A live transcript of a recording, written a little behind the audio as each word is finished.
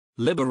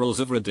Liberals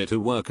of Reddit who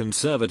were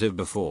conservative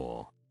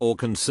before, or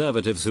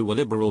conservatives who were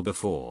liberal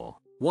before.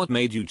 What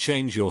made you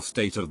change your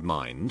state of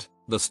mind?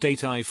 The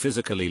state I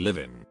physically live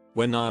in.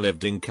 When I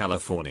lived in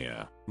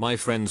California, my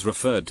friends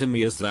referred to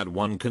me as that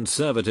one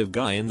conservative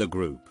guy in the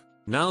group.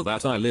 Now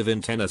that I live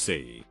in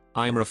Tennessee,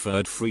 I'm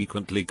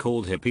frequently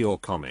called hippie or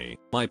commie.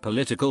 My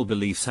political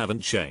beliefs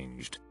haven't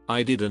changed.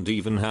 I didn't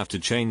even have to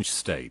change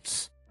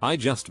states. I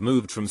just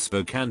moved from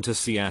Spokane to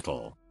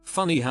Seattle.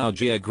 Funny how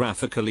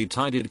geographically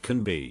tied it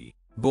can be.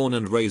 Born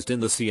and raised in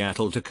the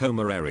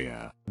Seattle-Tacoma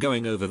area,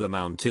 going over the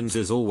mountains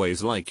is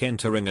always like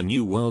entering a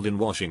new world in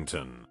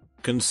Washington.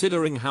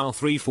 Considering how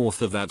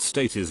 3/4 of that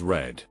state is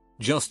red,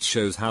 just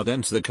shows how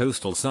dense the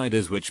coastal side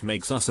is, which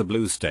makes us a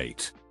blue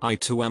state. I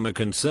too am a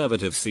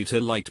conservative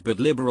center-light but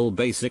liberal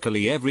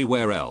basically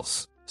everywhere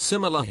else.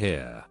 Similar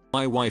here.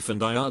 My wife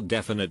and I are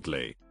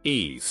definitely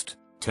East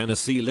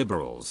Tennessee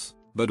liberals,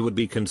 but would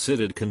be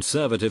considered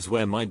conservatives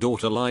where my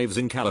daughter lives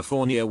in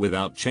California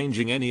without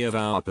changing any of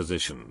our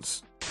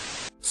positions.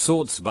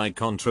 Sorts by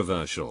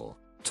controversial.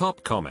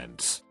 Top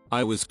comments.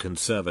 I was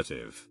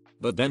conservative,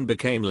 but then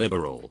became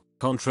liberal.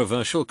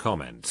 Controversial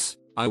comments.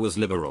 I was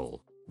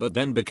liberal, but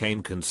then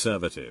became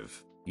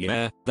conservative.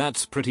 Yeah,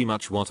 that's pretty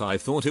much what I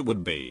thought it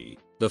would be.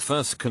 The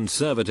first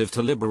conservative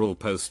to liberal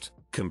post.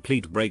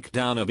 Complete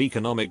breakdown of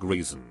economic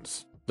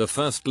reasons. The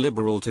first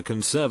liberal to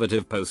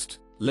conservative post.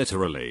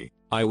 Literally,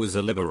 I was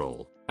a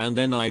liberal, and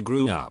then I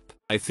grew up.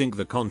 I think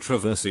the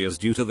controversy is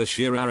due to the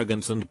sheer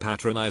arrogance and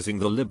patronizing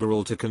the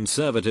liberal to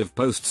conservative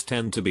posts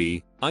tend to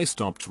be. I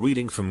stopped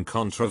reading from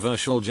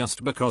controversial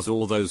just because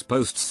all those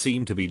posts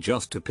seem to be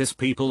just to piss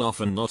people off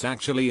and not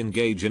actually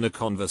engage in a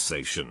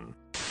conversation.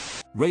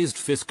 Raised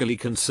fiscally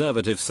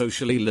conservative,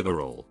 socially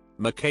liberal.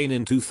 McCain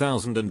in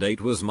 2008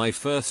 was my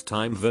first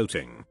time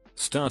voting.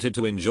 Started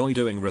to enjoy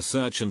doing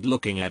research and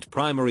looking at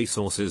primary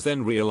sources,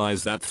 then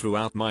realized that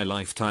throughout my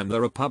lifetime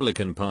the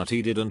Republican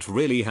Party didn't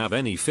really have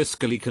any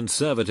fiscally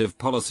conservative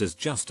policies,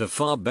 just a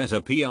far better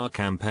PR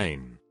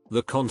campaign.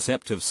 The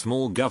concept of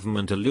small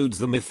government eludes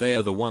them if they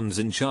are the ones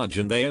in charge,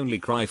 and they only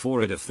cry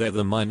for it if they're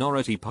the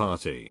minority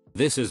party.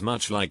 This is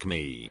much like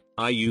me.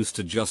 I used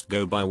to just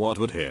go by what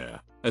would hear,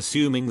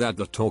 assuming that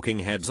the talking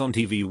heads on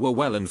TV were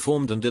well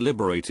informed and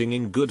deliberating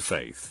in good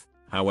faith.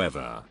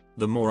 However,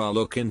 the more I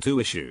look into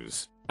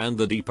issues, and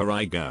the deeper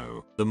I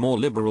go, the more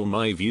liberal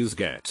my views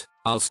get.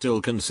 I'll still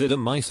consider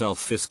myself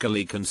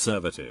fiscally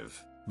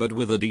conservative, but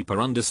with a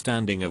deeper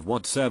understanding of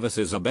what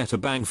services are better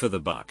bang for the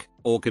buck,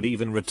 or could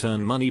even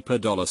return money per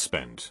dollar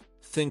spent.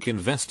 Think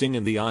investing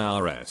in the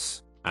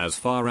IRS. As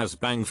far as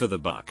bang for the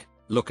buck,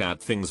 look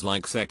at things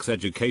like sex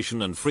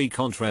education and free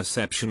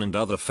contraception and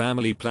other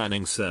family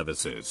planning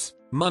services.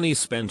 Money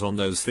spent on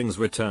those things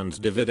returns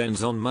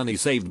dividends on money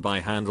saved by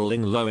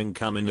handling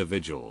low-income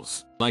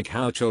individuals. Like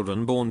how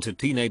children born to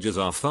teenagers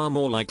are far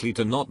more likely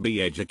to not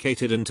be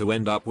educated and to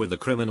end up with a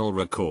criminal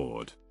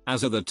record,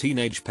 as are the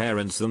teenage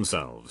parents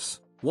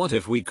themselves. What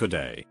if we could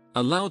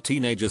allow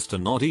teenagers to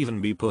not even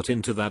be put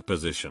into that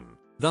position,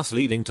 thus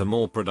leading to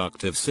more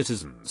productive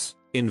citizens?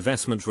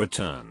 Investment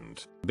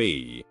returned.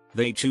 B.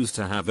 They choose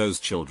to have those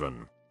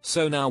children.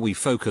 So now we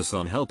focus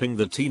on helping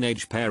the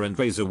teenage parent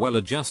raise a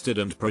well-adjusted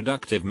and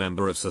productive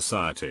member of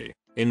society.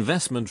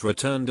 Investment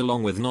returned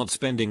along with not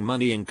spending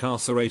money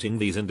incarcerating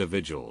these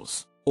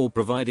individuals, or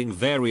providing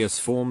various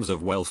forms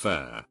of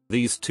welfare.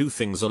 These two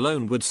things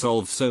alone would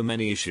solve so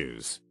many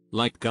issues,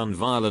 like gun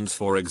violence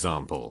for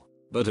example.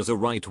 But as a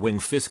right-wing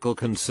fiscal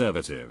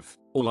conservative,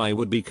 all I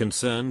would be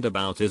concerned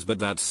about is, but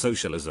that's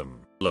socialism.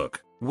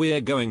 Look,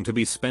 we're going to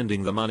be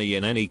spending the money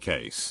in any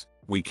case.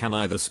 We can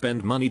either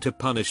spend money to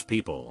punish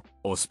people,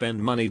 or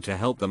spend money to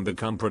help them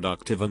become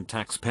productive and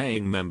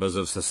tax-paying members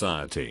of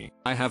society.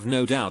 I have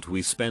no doubt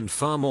we spend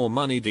far more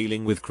money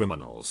dealing with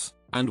criminals,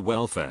 and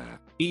welfare,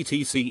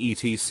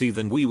 etc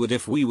than we would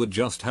if we would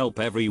just help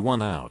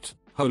everyone out.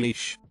 Holy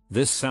sh!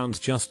 This sounds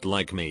just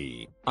like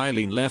me. I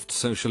lean left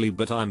socially,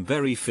 but I'm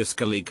very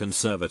fiscally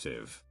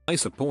conservative. I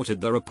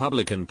supported the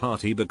Republican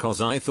Party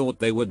because I thought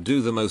they would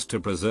do the most to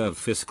preserve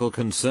fiscal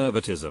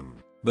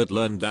conservatism, but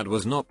learned that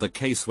was not the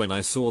case when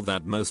I saw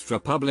that most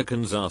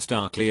Republicans are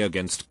starkly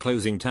against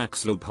closing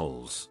tax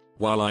loopholes.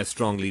 While I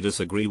strongly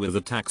disagree with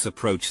the tax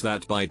approach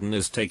that Biden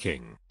is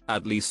taking,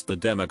 at least the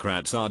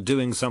Democrats are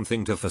doing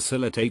something to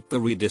facilitate the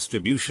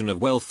redistribution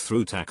of wealth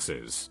through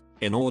taxes.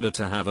 In order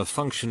to have a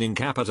functioning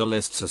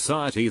capitalist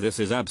society, this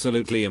is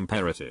absolutely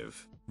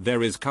imperative.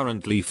 There is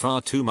currently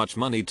far too much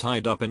money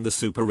tied up in the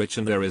super rich,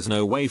 and there is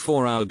no way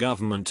for our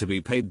government to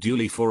be paid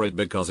duly for it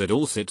because it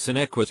all sits in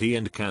equity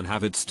and can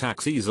have its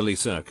tax easily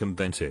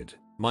circumvented.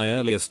 My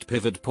earliest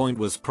pivot point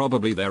was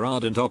probably their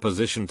ardent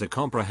opposition to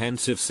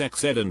comprehensive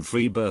sex ed and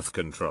free birth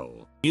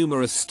control.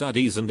 Numerous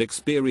studies and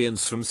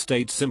experience from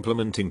states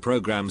implementing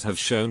programs have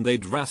shown they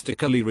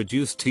drastically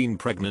reduce teen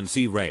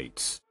pregnancy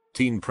rates.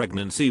 Teen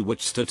pregnancy,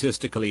 which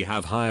statistically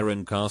have higher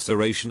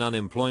incarceration,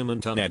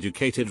 unemployment,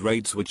 uneducated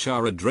rates, which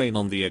are a drain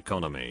on the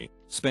economy.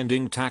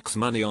 Spending tax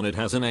money on it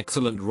has an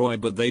excellent ROI,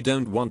 but they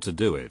don't want to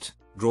do it.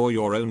 Draw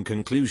your own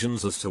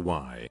conclusions as to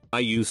why. I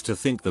used to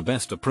think the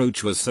best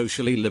approach was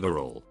socially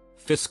liberal.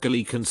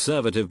 fiscally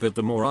conservative, but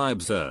the more I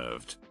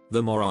observed,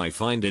 the more I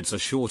find it's a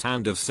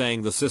shorthand of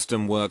saying the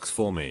system works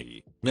for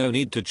me. No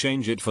need to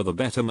change it for the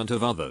betterment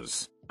of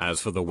others.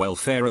 As for the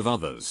welfare of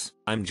others,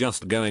 I'm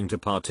just going to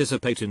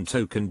participate in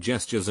token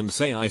gestures and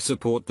say I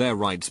support their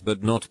rights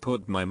but not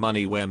put my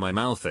money where my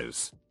mouth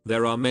is.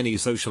 There are many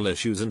social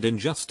issues and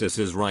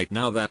injustices right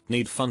now that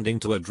need funding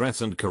to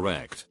address and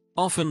correct.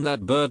 Often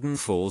that burden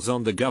falls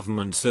on the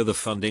government, so the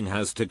funding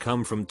has to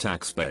come from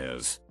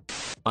taxpayers.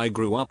 I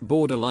grew up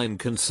borderline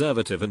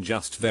conservative and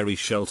just very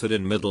sheltered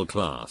in middle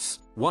class,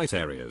 white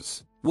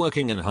areas.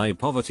 Working in high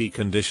poverty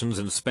conditions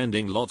and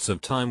spending lots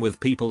of time with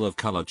people of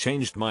color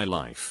changed my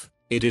life.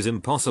 It is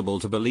impossible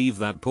to believe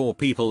that poor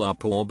people are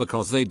poor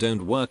because they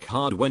don't work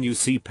hard when you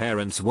see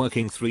parents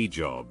working 3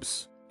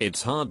 jobs.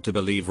 It's hard to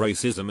believe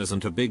racism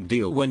isn't a big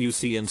deal when you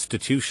see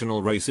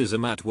institutional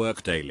racism at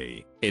work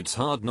daily. It's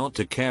hard not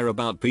to care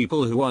about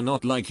people who are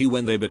not like you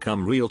when they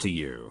become real to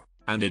you.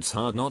 And it's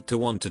hard not to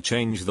want to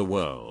change the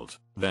world,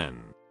 then,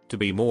 to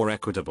be more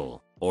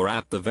equitable, or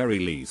at the very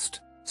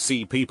least,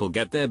 see people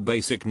get their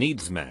basic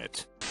needs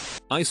met.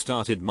 I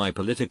started my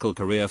political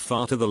career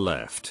far to the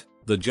left,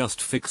 the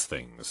just fix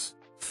things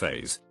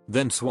phase,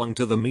 then swung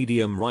to the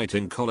medium right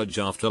in college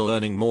after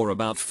learning more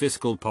about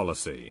fiscal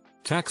policy,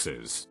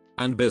 taxes,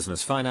 and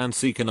business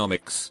finance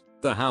economics,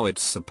 the how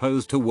it's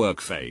supposed to work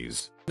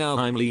phase. Now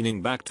I'm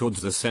leaning back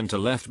towards the center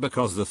left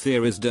because the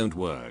theories don't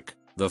work.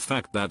 The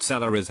fact that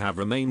salaries have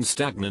remained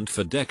stagnant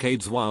for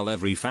decades while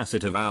every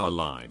facet of our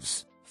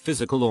lives,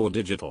 physical or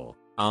digital,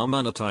 are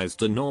monetized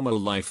to normal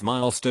life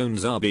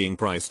milestones are being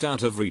priced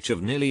out of reach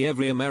of nearly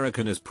every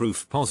American is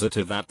proof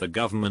positive that the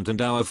government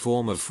and our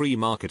form of free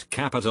market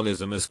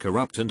capitalism is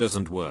corrupt and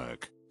doesn't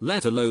work,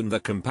 let alone the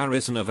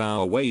comparison of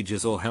our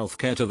wages or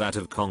healthcare to that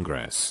of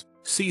Congress,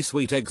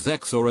 C-suite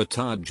execs or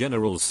retired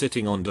generals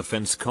sitting on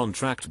defense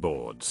contract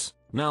boards.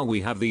 Now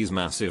we have these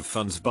massive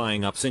funds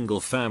buying up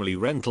single-family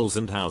rentals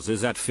and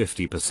houses at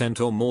 50%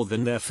 or more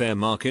than their fair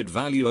market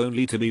value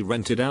only to be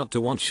rented out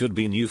to what should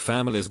be new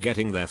families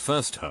getting their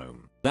first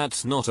home.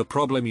 That's not a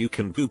problem you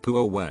can poo-poo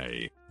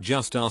away.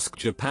 Just ask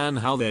Japan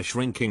how their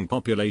shrinking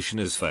population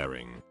is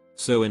faring.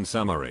 So in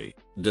summary,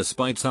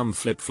 despite some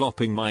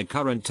flip-flopping, my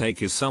current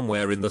take is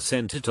somewhere in the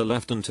center to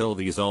left until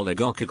this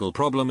oligarchical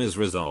problem is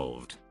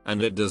resolved.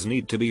 And it does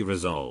need to be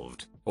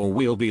resolved, or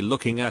we'll be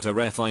looking at a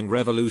refined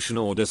revolution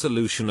or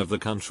dissolution of the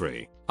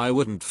country. I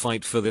wouldn't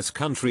fight for this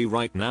country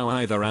right now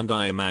either, and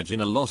I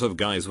imagine a lot of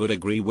guys would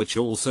agree, which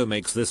also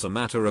makes this a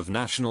matter of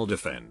national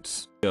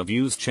defense. Your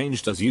views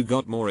changed as you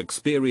got more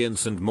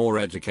experience and more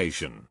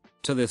education.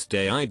 To this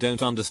day I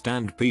don't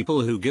understand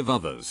people who give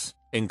others,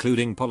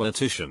 including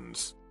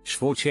politicians,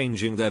 for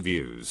changing their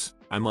views.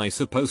 Am I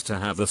supposed to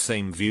have the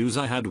same views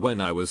I had when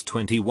I was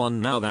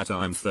 21 now that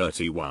I'm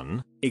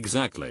 31?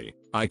 Exactly.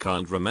 I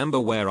can't remember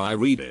where I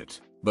read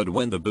it, but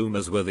when the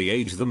boomers were the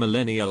age the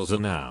millennials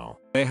are now,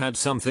 they had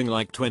something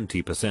like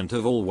 20%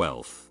 of all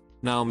wealth.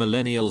 Now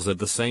millennials at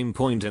the same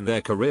point in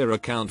their career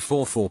account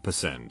for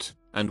 4%.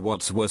 And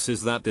what's worse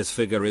is that this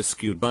figure is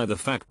skewed by the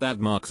fact that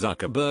Mark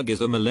Zuckerberg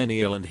is a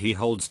millennial and he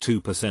holds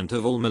 2%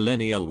 of all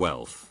millennial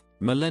wealth.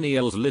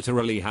 Millennials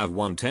literally have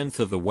 1/10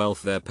 of the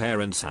wealth their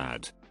parents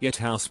had, yet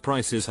house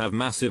prices have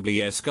massively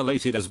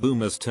escalated as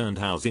boomers turned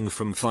housing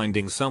from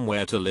finding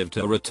somewhere to live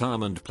to a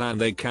retirement plan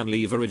they can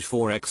leverage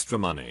for extra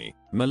money.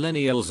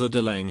 Millennials are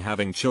delaying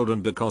having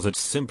children because it's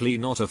simply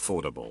not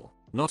affordable,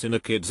 not in a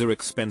kids are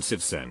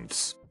expensive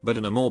sense, but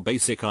in a more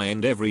basic I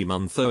end every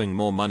month owing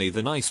more money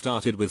than I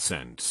started with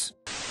sense.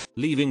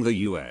 Leaving the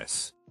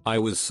US, I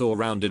was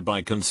surrounded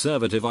by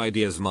conservative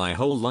ideas my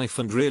whole life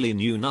and really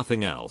knew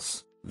nothing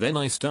else. Then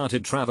I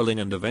started traveling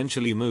and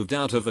eventually moved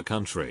out of the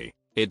country.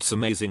 It's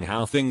amazing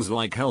how things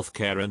like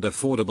healthcare and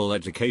affordable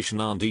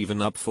education aren't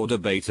even up for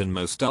debate in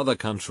most other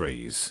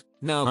countries.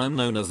 Now I'm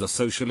known as a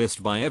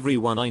socialist by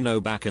everyone I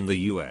know back in the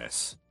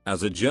US.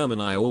 As a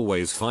German I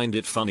always find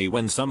it funny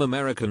when some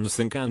Americans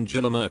think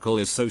Angela Merkel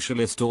is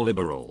socialist or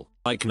liberal.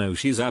 Like no,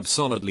 she's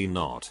absolutely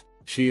not.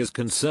 She is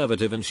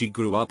conservative and she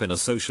grew up in a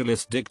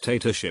socialist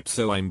dictatorship,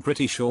 so I'm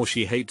pretty sure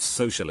she hates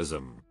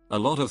socialism. A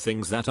lot of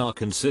things that are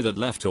considered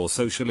left or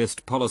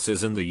socialist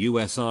policies in the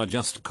US are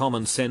just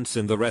common sense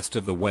in the rest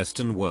of the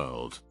Western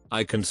world.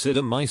 I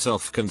consider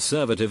myself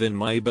conservative in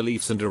my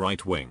beliefs and a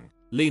right wing,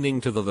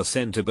 leaning to the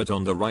center but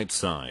on the right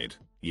side.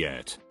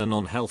 Yet, a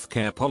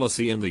non-healthcare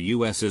policy in the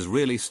US is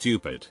really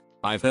stupid.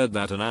 I've heard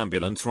that an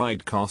ambulance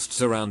ride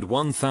costs around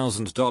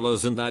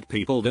 $1,000 and that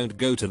people don't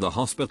go to the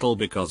hospital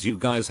because you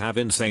guys have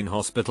insane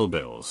hospital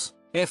bills.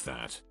 F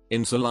that.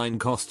 Insulin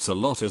costs a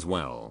lot as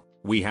well.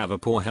 We have a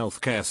poor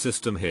healthcare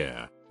system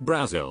here.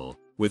 Brazil,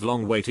 with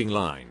long waiting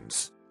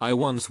lines. I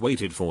once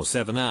waited for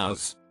 7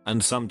 hours,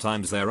 and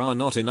sometimes there are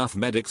not enough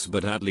medics,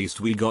 but at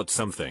least we got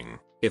something.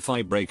 If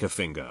I break a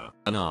finger,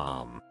 an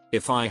arm,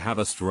 if I have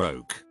a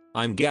stroke,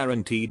 I'm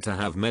guaranteed to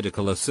have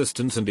medical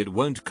assistance and it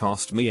won't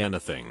cost me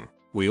anything.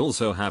 We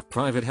also have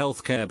private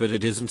healthcare, but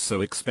it isn't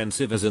so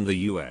expensive as in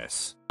the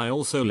US. I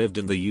also lived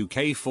in the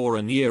UK for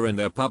a year and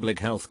their public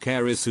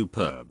healthcare is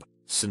superb.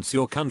 Since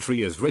your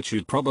country is rich,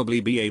 you'd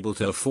probably be able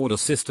to afford a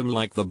system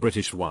like the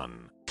British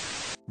one.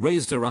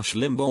 Raised a Rush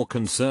Limbaugh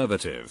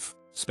conservative.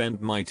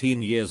 Spent my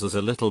teen years as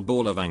a little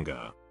ball of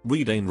anger.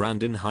 Read Ayn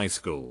Rand in high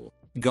school.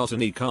 Got an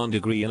econ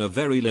degree in a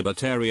very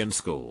libertarian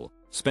school.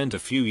 Spent a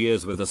few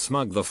years with a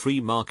smug the free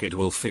market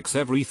will fix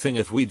everything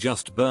if we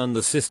just burn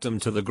the system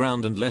to the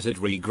ground and let it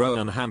regrow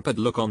unhampered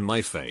look on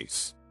my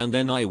face. And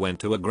then I went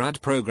to a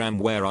grad program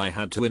where I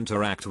had to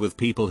interact with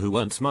people who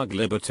weren't smug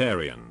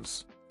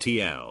libertarians.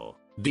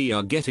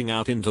 TLDR getting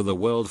out into the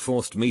world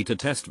forced me to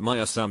test my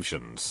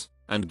assumptions.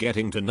 And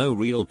getting to know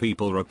real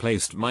people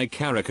replaced my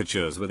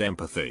caricatures with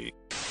empathy.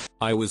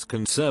 I was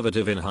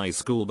conservative in high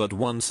school, but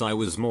once I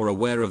was more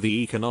aware of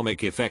the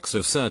economic effects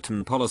of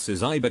certain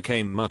policies I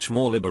became much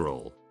more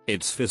liberal.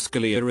 It's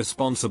fiscally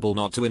irresponsible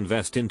not to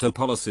invest into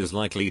policies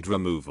like lead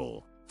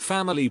removal,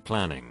 family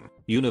planning,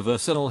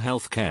 universal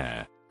health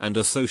care, and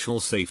a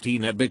social safety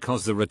net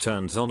because the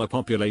returns on a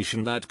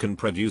population that can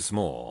produce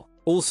more.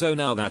 Also,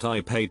 now that I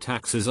pay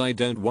taxes, I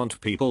don't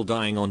want people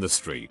dying on the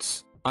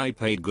streets. I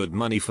paid good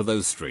money for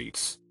those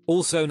streets.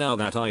 Also, now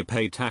that I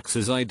pay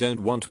taxes, I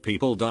don't want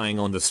people dying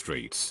on the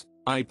streets.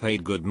 I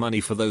paid good money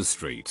for those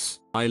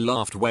streets. I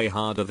laughed way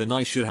harder than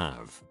I should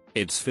have.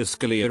 It's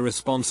fiscally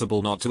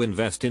irresponsible not to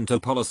invest into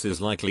policies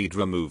like lead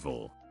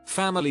removal,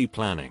 family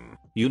planning,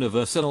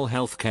 universal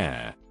health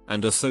care,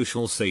 and a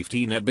social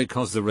safety net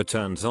because the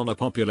returns on a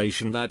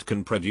population that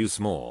can produce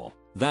more.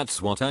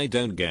 That's what I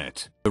don't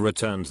get. The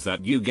returns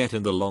that you get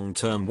in the long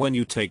term when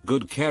you take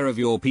good care of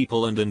your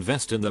people and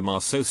invest in them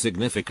are so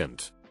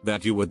significant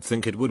that you would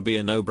think it would be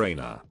a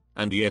no-brainer.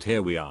 And yet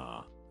here we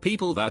are.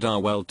 People that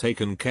are well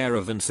taken care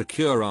of and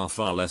secure are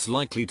far less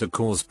likely to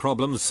cause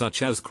problems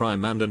such as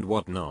crime and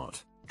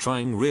whatnot.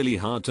 Trying really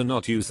hard to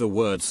not use the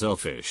word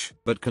selfish,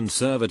 but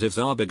conservatives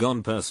are big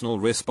on personal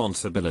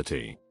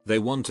responsibility. They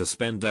want to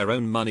spend their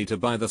own money to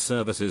buy the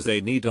services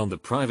they need on the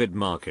private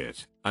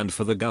market, and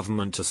for the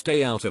government to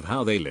stay out of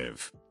how they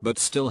live, but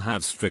still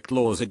have strict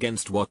laws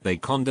against what they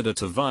consider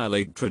to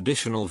violate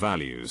traditional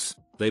values.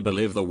 They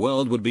believe the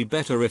world would be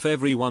better if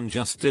everyone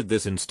just did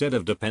this instead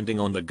of depending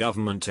on the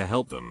government to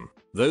help them.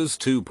 Those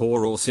too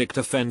poor or sick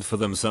to fend for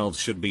themselves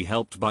should be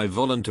helped by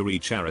voluntary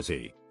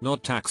charity,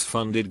 not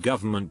tax-funded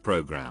government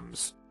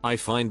programs. I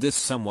find this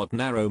somewhat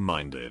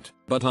narrow-minded,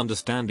 but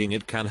understanding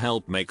it can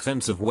help make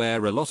sense of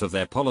where a lot of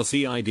their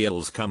policy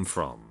ideals come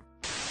from.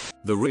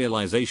 The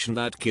realization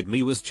that kid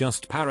me was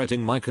just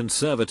parroting my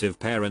conservative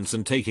parents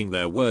and taking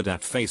their word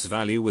at face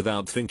value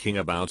without thinking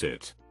about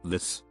it.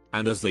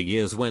 And as the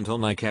years went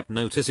on, I kept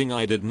noticing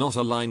I did not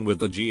align with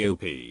the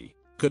GOP.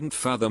 Couldn't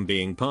fathom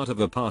being part of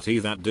a party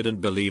that didn't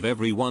believe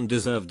everyone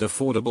deserved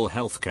affordable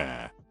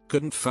healthcare.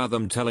 Couldn't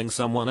fathom telling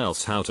someone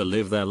else how to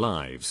live their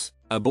lives,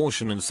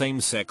 abortion and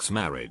same-sex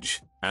marriage.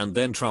 And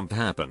then Trump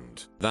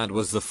happened. That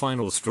was the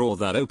final straw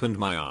that opened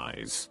my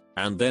eyes.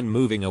 And then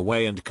moving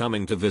away and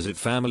coming to visit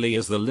family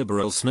as the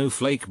liberal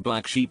snowflake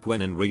black sheep,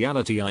 when in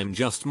reality I'm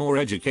just more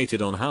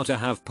educated on how to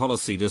have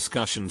policy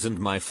discussions and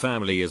my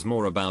family is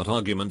more about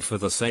argument for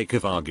the sake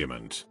of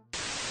argument.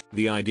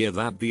 The idea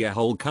that the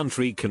whole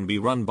country can be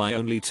run by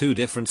only two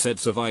different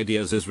sets of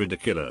ideas is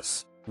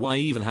ridiculous. Why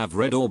even have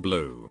red or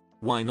blue?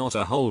 Why not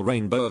a whole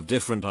rainbow of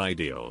different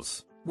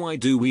ideals? Why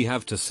do we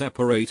have to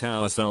separate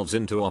ourselves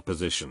into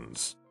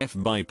oppositions?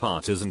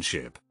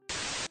 Bipartisanship.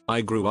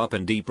 I grew up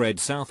in deep red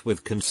South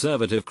with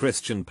conservative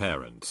Christian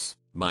parents.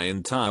 My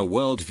entire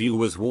worldview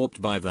was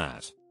warped by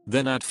that.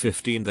 Then at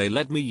 15 they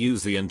let me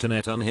use the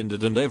internet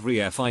unhindered and every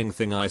effing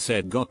thing I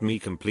said got me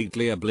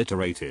completely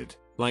obliterated.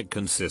 Like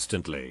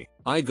consistently.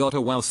 I got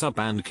a WhatsApp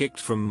and kicked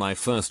from my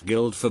first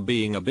guild for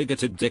being a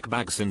bigoted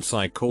dickbag since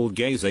I called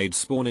gays AIDS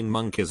spawning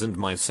monkeys, and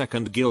my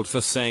second guild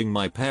for saying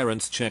my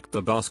parents checked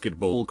the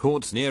basketball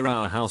courts near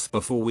our house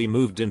before we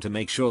moved in to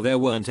make sure there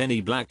weren't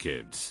any black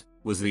kids.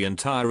 Was the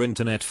entire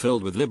internet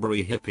filled with liberal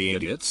hippie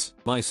idiots?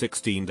 My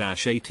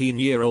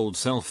 16-18-year-old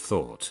self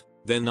thought.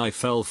 Then I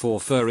fell for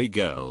furry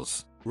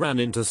girls, ran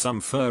into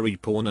some furry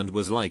porn and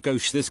was like, oh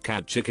this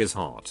cat chick is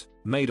hot.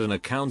 Made an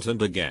account and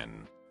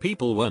again,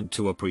 people weren't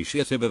too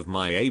appreciative of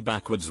my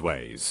backwards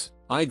ways.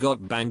 I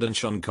got banged and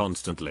shunned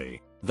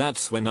constantly.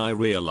 That's when I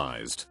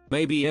realized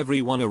maybe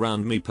everyone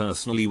around me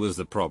personally was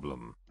the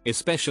problem.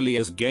 Especially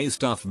as gay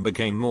stuff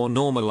became more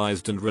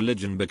normalized and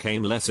religion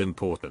became less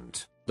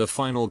important. The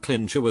final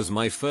clincher was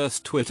my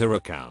first Twitter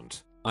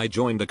account. I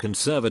joined a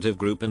conservative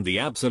group and the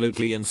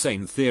absolutely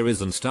insane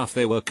theories and stuff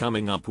they were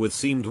coming up with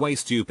seemed way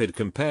stupid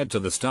compared to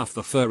the stuff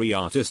the furry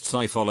artists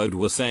I followed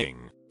were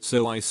saying.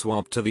 So I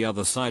swapped to the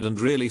other side and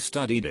really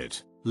studied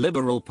it.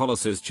 Liberal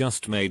policies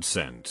just made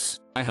sense.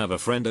 I have a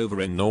friend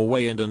over in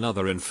Norway and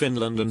another in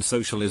Finland, and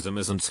socialism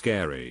isn't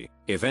scary.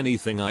 If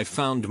anything, I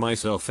found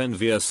myself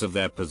envious of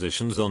their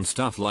positions on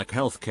stuff like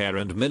healthcare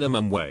and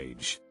minimum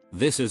wage.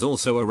 This is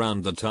also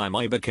around the time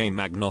I became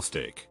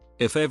agnostic.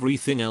 If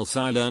everything else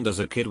I learned as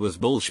a kid was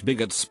bullshit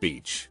bigot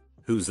speech,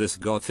 who's this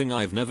god thing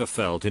I've never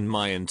felt in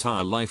my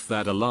entire life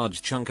that a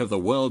large chunk of the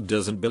world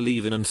doesn't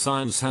believe in and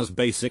science has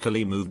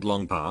basically moved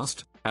long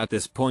past? At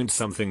this point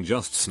something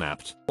just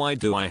snapped. Why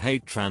do I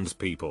hate trans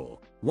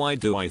people? Why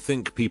do I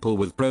think people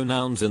with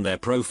pronouns in their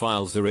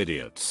profiles are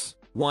idiots?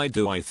 Why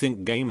do I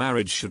think gay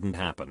marriage shouldn't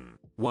happen?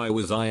 Why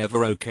was I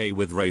ever okay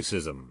with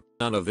racism?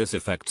 None of this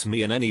affects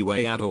me in any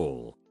way at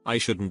all. I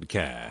shouldn't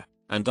care.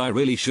 And I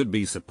really should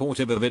be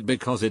supportive of it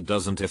because it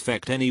doesn't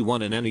affect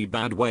anyone in any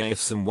bad way if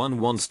someone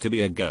wants to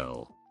be a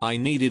girl. I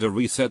needed a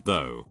reset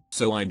though,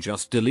 so I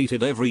just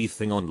deleted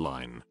everything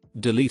online.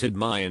 Deleted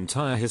my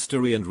entire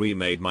history and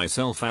remade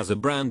myself as a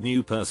brand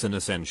new person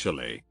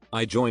essentially.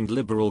 I joined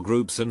liberal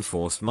groups and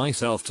forced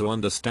myself to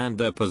understand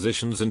their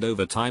positions, and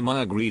over time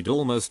I agreed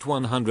almost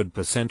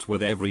 100%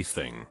 with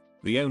everything.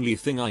 The only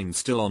thing I'm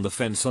still on the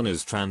fence on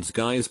is trans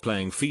guys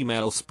playing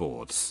female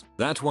sports.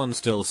 That one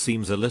still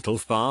seems a little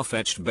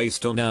far-fetched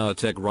based on our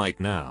tech right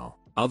now.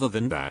 Other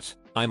than that,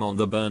 I'm on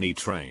the Bernie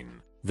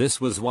train.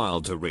 This was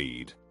wild to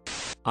read.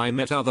 I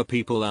met other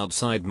people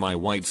outside my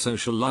white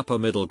social upper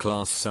middle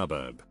class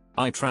suburb.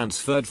 I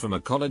transferred from a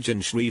college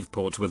in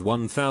Shreveport with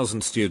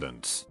 1,000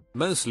 students,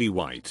 mostly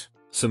white,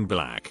 some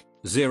black,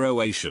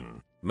 0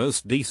 Asian,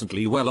 most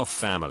decently well-off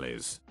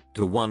families,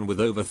 to one with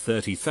over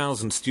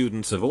 30,000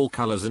 students of all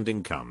colors and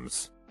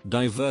incomes.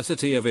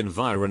 Diversity of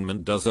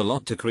environment does a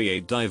lot to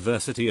create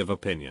diversity of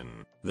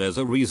opinion. There's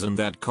a reason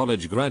that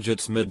college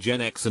graduates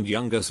mid-Gen X and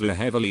younger are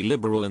heavily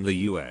liberal in the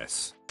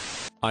US.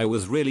 I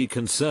was really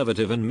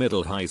conservative in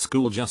middle high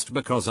school just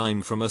because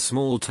I'm from a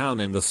small town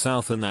in the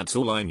South and that's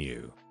all I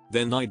knew.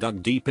 Then I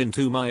dug deep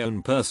into my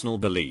own personal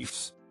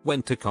beliefs,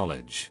 went to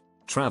college,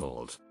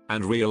 traveled,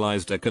 and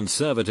realized a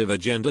conservative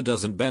agenda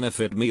doesn't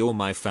benefit me or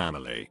my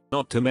family.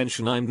 Not to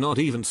mention I'm not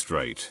even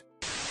straight.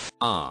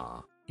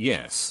 Ah,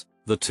 yes,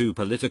 the two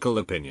political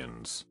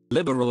opinions,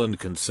 liberal and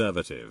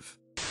conservative.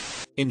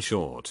 In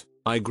short,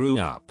 I grew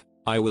up.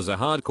 I was a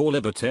hardcore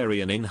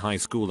libertarian in high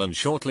school and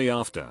shortly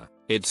after,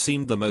 it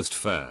seemed the most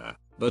fair.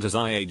 But as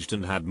I aged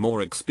and had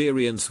more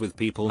experience with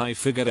people, I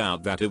figured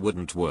out that it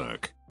wouldn't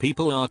work.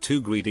 People are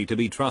too greedy to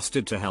be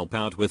trusted to help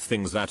out with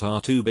things that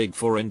are too big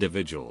for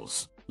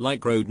individuals,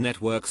 like road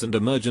networks and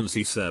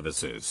emergency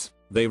services.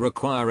 They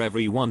require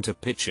everyone to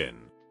pitch in,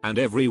 and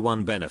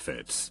everyone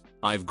benefits.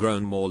 I've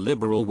grown more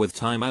liberal with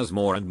time as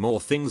more and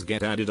more things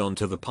get added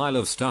onto the pile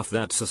of stuff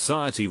that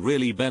society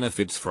really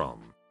benefits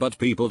from, but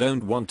people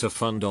don't want to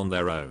fund on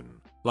their own,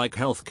 like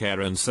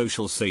healthcare and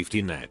social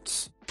safety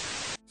nets.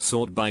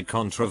 Sort by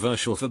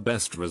controversial for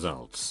best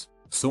results.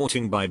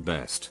 Sorting by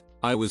best,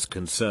 I was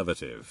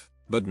conservative,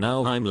 but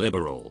now I'm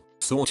liberal.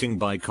 Sorting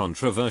by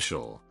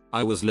controversial,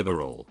 I was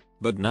liberal,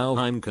 but now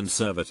I'm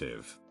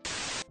conservative.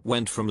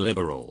 Went from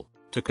liberal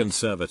to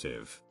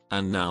conservative,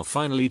 and now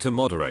finally to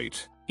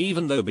moderate,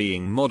 even though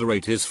being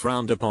moderate is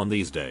frowned upon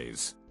these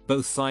days.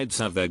 Both sides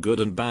have their good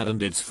and bad,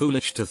 and it's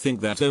foolish to think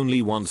that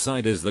only one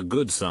side is the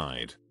good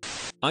side.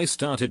 I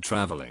started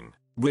traveling.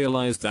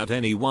 Realized that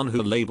anyone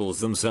who labels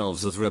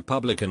themselves as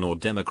Republican or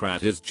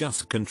Democrat is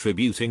just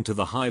contributing to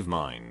the hive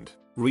mind.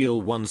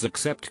 Real ones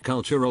accept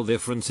cultural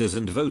differences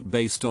and vote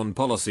based on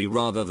policy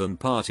rather than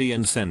party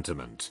and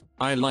sentiment.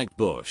 I liked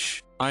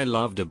Bush. I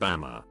loved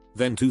Obama.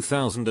 Then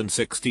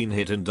 2016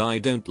 hit and I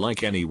don't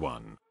like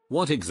anyone.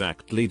 What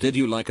exactly did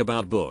you like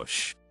about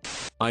Bush?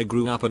 I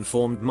grew up and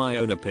formed my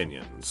own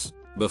opinions.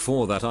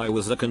 Before that I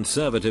was a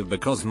conservative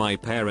because my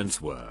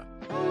parents were.